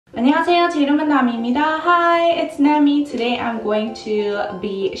안녕하세요, 제 이름은 Nami입니다. Hi, it's Nami. Today I'm going to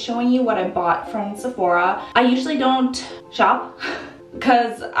be showing you what I bought from Sephora. I usually don't shop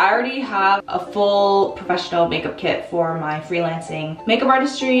because I already have a full professional makeup kit for my freelancing makeup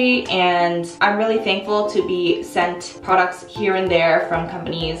artistry, and I'm really thankful to be sent products here and there from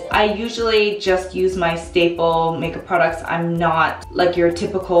companies. I usually just use my staple makeup products. I'm not like your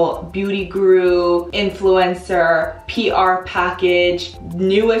typical beauty guru, influencer, PR package,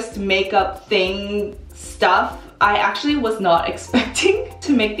 newest makeup thing stuff. I actually was not expecting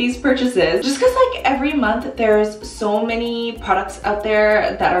to make these purchases just because like every month there's so many products out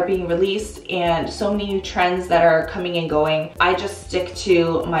there that are being released and so many new trends that are coming and going. I just stick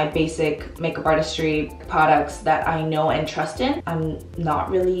to my basic makeup artistry products that I know and trust in. I'm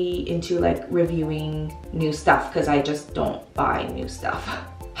not really into like reviewing new stuff because I just don't buy new stuff.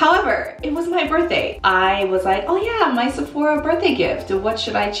 However, it was my birthday. I was like, oh yeah, my Sephora birthday gift. What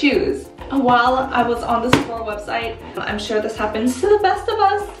should I choose? While I was on the Sephora website, I'm sure this happens to the best of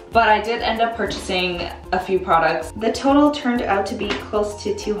us, but I did end up purchasing a few products. The total turned out to be close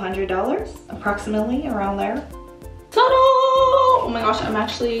to $200, approximately around there. Ta-da! Oh my gosh, I'm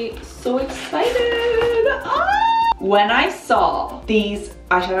actually so excited. Ah! When I saw these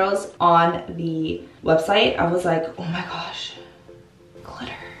eyeshadows on the website, I was like, oh my gosh,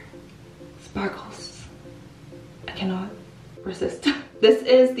 glitter, sparkles. I cannot resist. This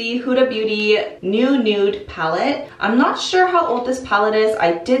is the Huda Beauty New Nude palette. I'm not sure how old this palette is.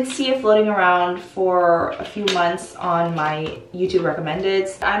 I did see it floating around for a few months on my YouTube recommended.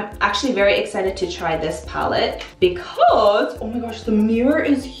 I'm actually very excited to try this palette because, oh my gosh, the mirror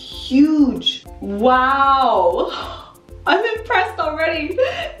is huge. Wow, I'm impressed already.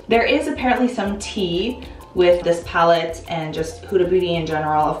 There is apparently some tea with this palette and just Huda Beauty in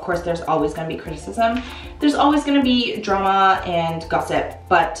general. Of course, there's always gonna be criticism. There's always gonna be drama and gossip,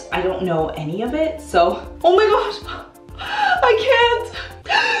 but I don't know any of it, so, oh my gosh,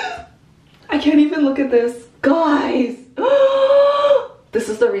 I can't even look at this. Guys, this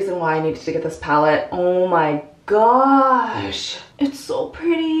is the reason why I needed to get this palette. Oh my gosh, it's so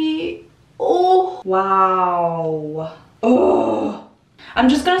pretty. Oh, wow. Oh, I'm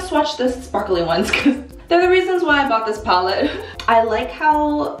just gonna swatch the sparkly ones because they're the reasons why I bought this palette. I like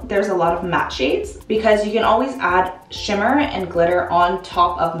how there's a lot of matte shades because you can always add shimmer and glitter on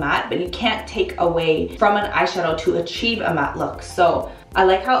top of matte, but you can't take away from an eyeshadow to achieve a matte look. So I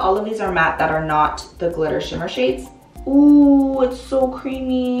like how all of these are matte that are not the glitter shimmer shades. Ooh, it's so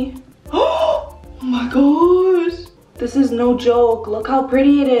creamy. Oh my gosh, this is no joke. Look how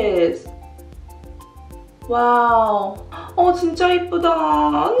pretty it is. Wow. 어, 진짜 예쁘다.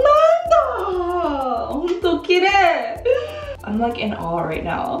 난다. 어떡해. I'm like in awe right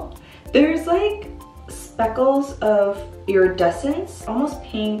now. There's like speckles of iridescence, almost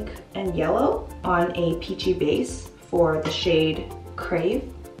pink and yellow, on a peachy base for the shade Crave.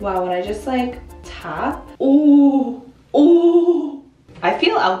 Wow, when I just like tap, oh, oh, I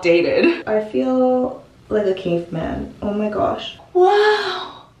feel outdated. I feel like a caveman. Oh my gosh. Wow.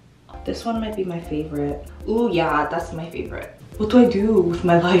 This one might be my favorite. Ooh, yeah, that's my favorite. What do I do with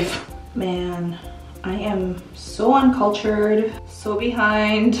my life? Man, I am so uncultured, so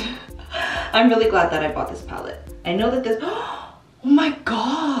behind. I'm really glad that I bought this palette. I know that this, oh my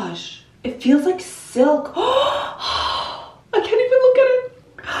gosh, it feels like silk. I can't even look at it.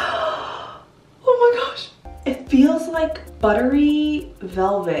 Oh my gosh. It feels like buttery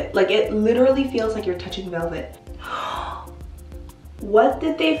velvet. Like it literally feels like you're touching velvet. What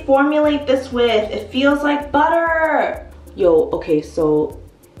did they formulate this with? It feels like butter. Yo, okay, so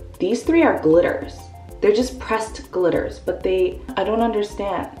these three are glitters. They're just pressed glitters, but I don't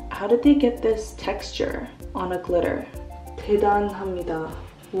understand. How did they get this texture on a glitter? 대단합니다.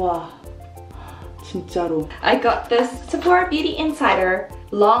 와, 진짜로. I got this Sephora Beauty Insider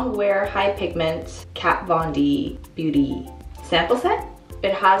Long Wear High Pigment Kat Von D Beauty sample set.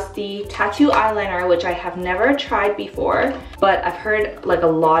 It has the tattoo eyeliner, which I have never tried before, but I've heard like a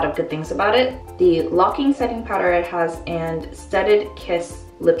lot of good things about it. The locking setting powder it has, and Studded Kiss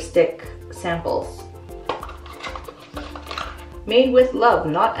lipstick samples. Made with love,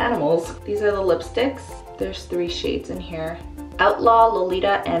 not animals. These are the lipsticks. There's 3 shades in here. Outlaw,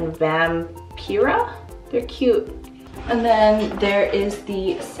 Lolita, and Vampira. They're cute. And then there is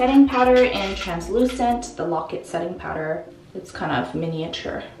the setting powder in translucent, the Lock-It setting powder. It's kind of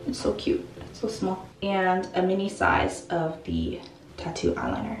miniature. It's so cute. It's so small. And a mini size of the tattoo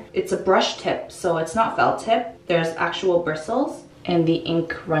eyeliner. It's a brush tip, so it's not felt tip. There's actual bristles, and the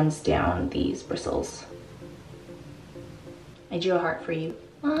ink runs down these bristles. I drew a heart for you.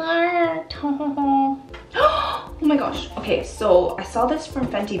 Oh my gosh. Okay, so I saw this from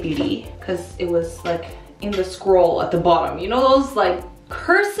Fenty Beauty because it was like in the scroll at the bottom. You know those like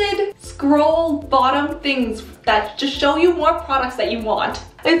cursed scroll bottom things that just show you more products that you want.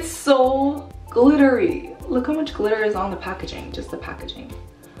 It's so glittery. Look how much glitter is on the packaging, just the packaging.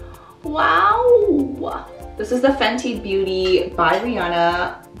 Wow. This is the Fenty Beauty by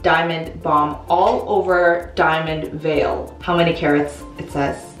Rihanna Diamond Bomb All Over Diamond Veil. How many carats it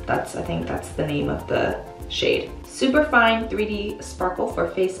says. I think that's the name of the shade. Super fine 3D sparkle for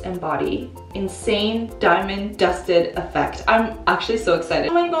face and body. Insane diamond dusted effect. I'm actually so excited.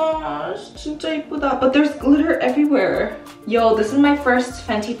 Oh my gosh, 진짜 예쁘다. But there's glitter everywhere. Yo, this is my first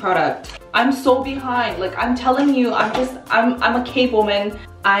Fenty product. I'm so behind. Like I'm telling you, I'm a cave woman.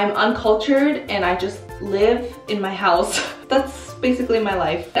 I'm uncultured and I just live in my house. That's basically my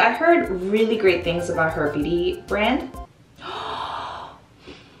life. I heard really great things about her beauty brand.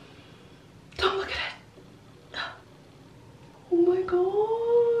 Don't look at it. Oh my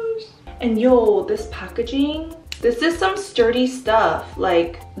gosh. And yo, this packaging, this is some sturdy stuff.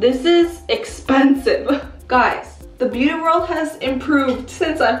 Like, this is expensive. Guys, the beauty world has improved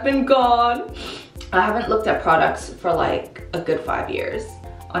since I've been gone. I haven't looked at products for like a good 5 years.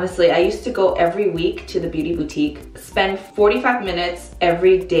 Honestly, I used to go every week to the beauty boutique, spend 45 minutes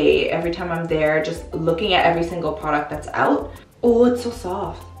every day, every time I'm there, just looking at every single product that's out. Oh, it's so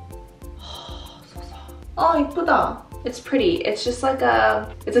soft. Oh, so soft. Oh, 예쁘다. It's pretty. It's just like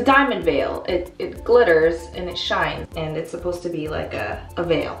it's a diamond veil. It glitters and it shines, and it's supposed to be like a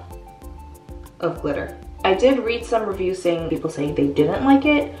veil of glitter. I did read some reviews saying people saying they didn't like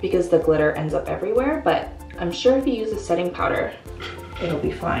it because the glitter ends up everywhere, but I'm sure if you use a setting powder, it'll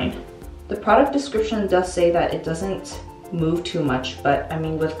be fine. The product description does say that it doesn't move too much, but I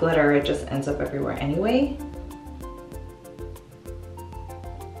mean with glitter it just ends up everywhere anyway.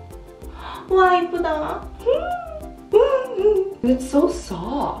 와 예쁘다. It's so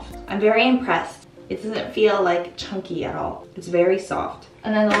soft. I'm very impressed. It doesn't feel like chunky at all. It's very soft.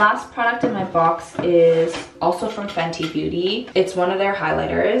 And then the last product in my box is also from Fenty Beauty. It's one of their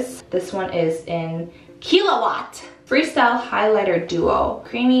highlighters. This one is in Kilowatt. Freestyle Highlighter Duo.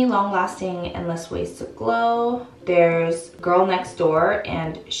 Creamy, long-lasting, endless ways to glow. There's Girl Next Door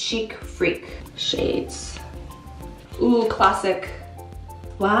and Chic Freak shades. Ooh, classic.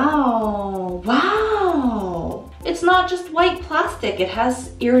 Wow, wow. It's not just white plastic, it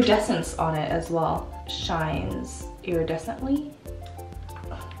has iridescence on it as well. Shines iridescently.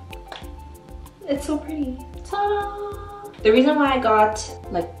 It's so pretty. Ta-da! The reason why I got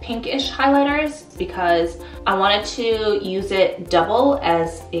like pinkish highlighters is because I wanted to use it double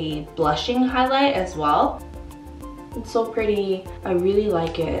as a blushing highlight as well. It's so pretty. I really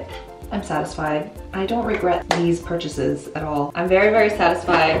like it. I'm satisfied. I don't regret these purchases at all. I'm very, very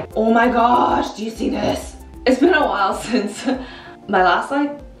satisfied. Oh my gosh, do you see this? It's been a while since my last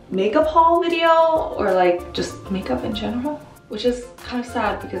like makeup haul video or like just makeup in general, which is kind of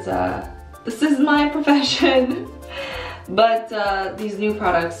sad because this is my profession. But these new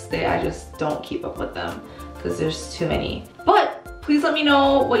products, I just don't keep up with them because there's too many. But please let me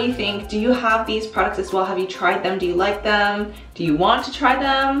know what you think. Do you have these products as well? Have you tried them? Do you like them? Do you want to try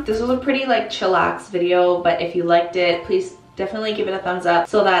them? This was a pretty like chillax video, but if you liked it, please definitely give it a thumbs up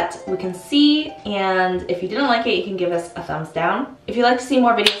so that we can see, and if you didn't like it, you can give us a thumbs down. If you'd like to see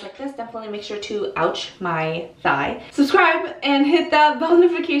more videos like this, definitely make sure to ouch my thigh. Subscribe and hit that bell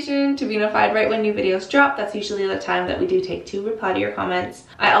notification to be notified right when new videos drop. That's usually the time that we do take to reply to your comments.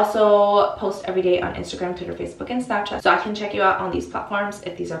 I also post every day on Instagram, Twitter, Facebook, and Snapchat, so I can check you out on these platforms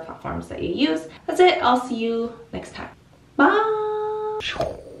if these are platforms that you use. That's it. I'll see you next time.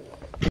 Bye!